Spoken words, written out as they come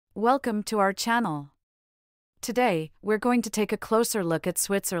Welcome to our channel. Today, we're going to take a closer look at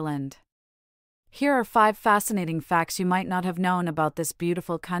Switzerland. Here are 5 fascinating facts you might not have known about this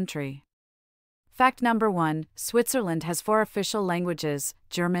beautiful country. Fact number 1, Switzerland has 4 official languages: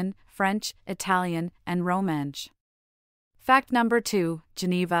 German, French, Italian, and Romansh. Fact number 2,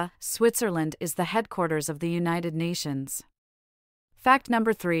 Geneva, Switzerland is the headquarters of the United Nations. Fact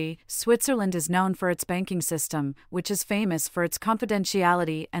number 3, Switzerland is known for its banking system, which is famous for its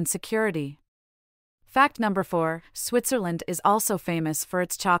confidentiality and security. Fact number 4, Switzerland is also famous for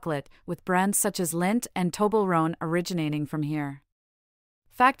its chocolate, with brands such as Lindt and Toblerone originating from here.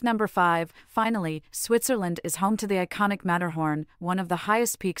 Fact number 5, finally, Switzerland is home to the iconic Matterhorn, one of the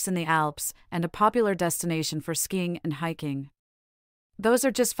highest peaks in the Alps, and a popular destination for skiing and hiking. Those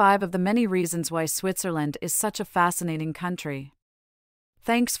are just 5 of the many reasons why Switzerland is such a fascinating country.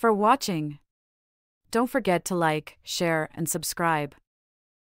 Thanks for watching. Don't forget to like, share, and subscribe.